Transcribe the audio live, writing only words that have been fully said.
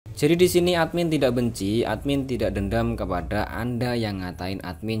Jadi di sini admin tidak benci, admin tidak dendam kepada Anda yang ngatain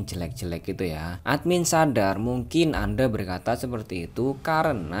admin jelek-jelek gitu ya. Admin sadar mungkin Anda berkata seperti itu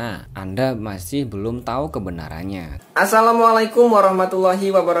karena Anda masih belum tahu kebenarannya. Assalamualaikum warahmatullahi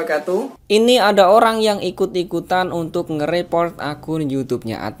wabarakatuh. Ini ada orang yang ikut-ikutan untuk nge-report akun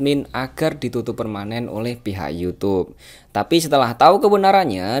YouTube-nya admin agar ditutup permanen oleh pihak YouTube. Tapi setelah tahu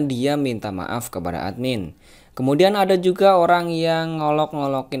kebenarannya, dia minta maaf kepada admin. Kemudian ada juga orang yang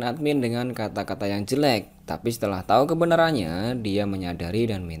ngolok-ngolokin admin dengan kata-kata yang jelek. Tapi setelah tahu kebenarannya, dia menyadari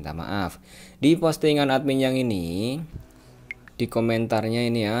dan minta maaf. Di postingan admin yang ini, di komentarnya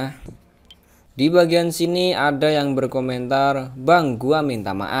ini ya, di bagian sini ada yang berkomentar, "Bang, gua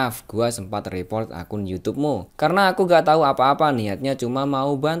minta maaf, gua sempat report akun YouTube-mu. Karena aku gak tahu apa-apa, niatnya cuma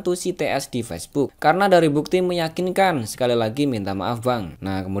mau bantu si TS di Facebook. Karena dari bukti meyakinkan, sekali lagi minta maaf bang."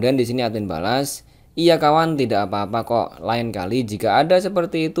 Nah kemudian di sini admin balas, "Iya kawan, tidak apa-apa kok. Lain kali jika ada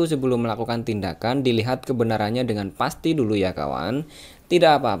seperti itu sebelum melakukan tindakan, dilihat kebenarannya dengan pasti dulu ya kawan.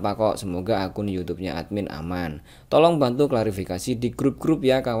 Tidak apa-apa kok, semoga akun YouTube-nya admin aman. Tolong bantu klarifikasi di grup-grup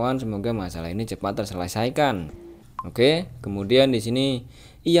ya kawan, semoga masalah ini cepat terselesaikan." Oke, kemudian di sini,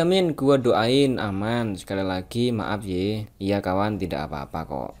 "Iya Min, gua doain aman. Sekali lagi maaf ye. Iya kawan, tidak apa-apa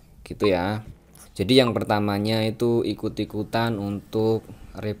kok." Gitu ya. Jadi yang pertamanya itu ikut-ikutan untuk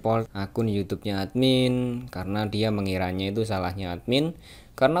report akun YouTube-nya admin karena dia mengiranya itu salahnya admin.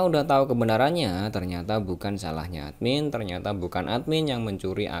 Karena udah tahu kebenarannya, ternyata bukan salahnya admin, ternyata bukan admin yang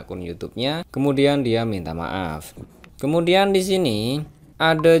mencuri akun YouTube-nya. Kemudian dia minta maaf. Kemudian di sini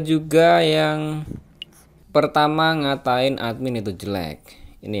ada juga yang pertama ngatain admin itu jelek.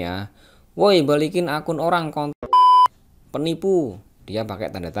 Ini ya, "Woi, balikin akun orang penipu." Dia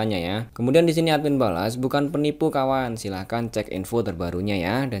pakai tanda tanya ya. Kemudian di sini admin balas, "Bukan penipu kawan, silahkan cek info terbarunya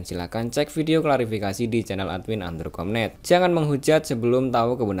ya, dan silahkan cek video klarifikasi di channel admin Androcom.net. Jangan menghujat sebelum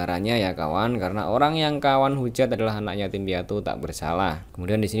tahu kebenarannya ya kawan, karena orang yang kawan hujat adalah anak yatim piatu tak bersalah."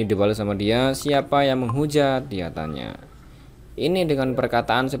 Kemudian di sini dibalas sama dia, "Siapa yang menghujat?" dia tanya. Ini dengan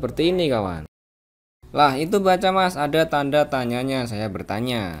perkataan seperti ini kawan. Lah itu baca mas, ada tanda tanyanya, saya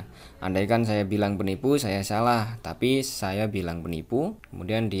bertanya. Andaikan saya bilang penipu, saya salah. Tapi saya bilang penipu.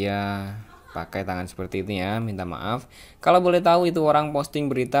 Kemudian dia pakai tangan seperti itu ya, minta maaf. "Kalau boleh tahu itu orang posting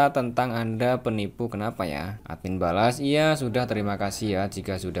berita tentang Anda penipu, kenapa ya?" Admin balas, "Iya sudah, terima kasih ya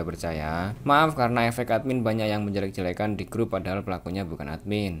jika sudah percaya. Maaf karena efek admin banyak yang menjelek-jelekan di grup padahal pelakunya bukan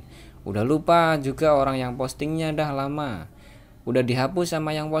admin. Udah lupa juga orang yang postingnya dah lama. Udah dihapus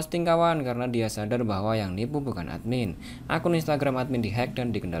sama yang posting kawan karena dia sadar bahwa yang nipu bukan admin. Akun Instagram admin dihack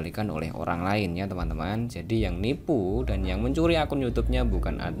dan dikendalikan oleh orang lain ya teman-teman. Jadi yang nipu dan yang mencuri akun YouTube-nya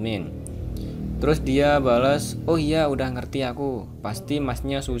bukan admin." Terus dia balas, "Oh iya udah ngerti aku. Pasti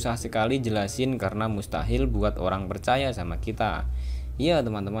masnya susah sekali jelasin karena mustahil buat orang percaya sama kita." Iya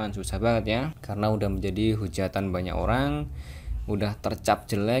teman-teman, susah banget ya. Karena udah menjadi hujatan banyak orang, udah tercap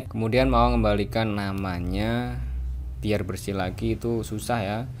jelek, kemudian mau mengembalikan namanya biar bersih lagi itu susah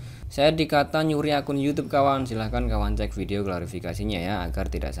ya. Saya dikata nyuri akun YouTube kawan, silahkan kawan cek video klarifikasinya ya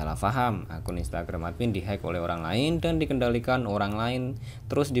agar tidak salah paham. Akun Instagram admin dihack oleh orang lain dan dikendalikan orang lain,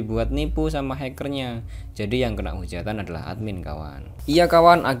 terus dibuat nipu sama hackernya. Jadi yang kena hujatan adalah admin kawan. Iya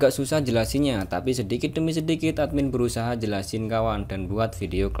kawan, agak susah jelasinnya, tapi sedikit demi sedikit admin berusaha jelasin kawan dan buat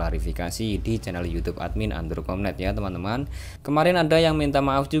video klarifikasi di channel YouTube admin Androcom.net ya teman-teman. Kemarin ada yang minta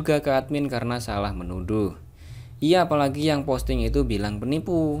maaf juga ke admin karena salah menuduh. Iya, apalagi yang posting itu bilang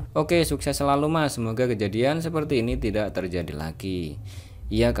penipu. Oke, sukses selalu mas, semoga kejadian seperti ini tidak terjadi lagi.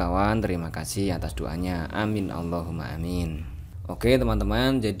 Iya kawan, terima kasih atas doanya, amin Allahumma amin. Oke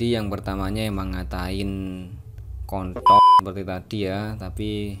teman-teman, jadi yang pertamanya emang ngatain kontol seperti tadi ya,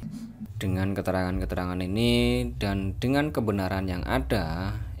 tapi dengan keterangan-keterangan ini dan dengan kebenaran yang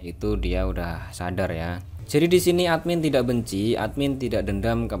ada, itu dia udah sadar ya. Jadi di sini admin tidak benci, admin tidak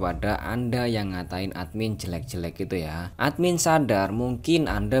dendam kepada Anda yang ngatain admin jelek-jelek gitu ya. Admin sadar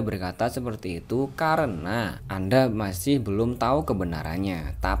mungkin Anda berkata seperti itu karena Anda masih belum tahu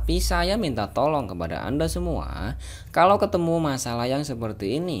kebenarannya. Tapi saya minta tolong kepada Anda semua, kalau ketemu masalah yang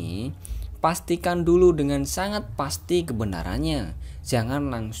seperti ini, pastikan dulu dengan sangat pasti kebenarannya. Jangan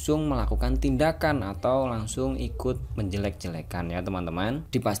langsung melakukan tindakan atau langsung ikut menjelek-jelekan ya teman-teman.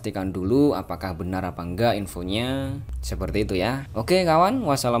 Dipastikan dulu apakah benar apa enggak infonya. Seperti itu ya. Oke kawan,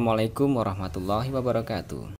 wassalamualaikum warahmatullahi wabarakatuh.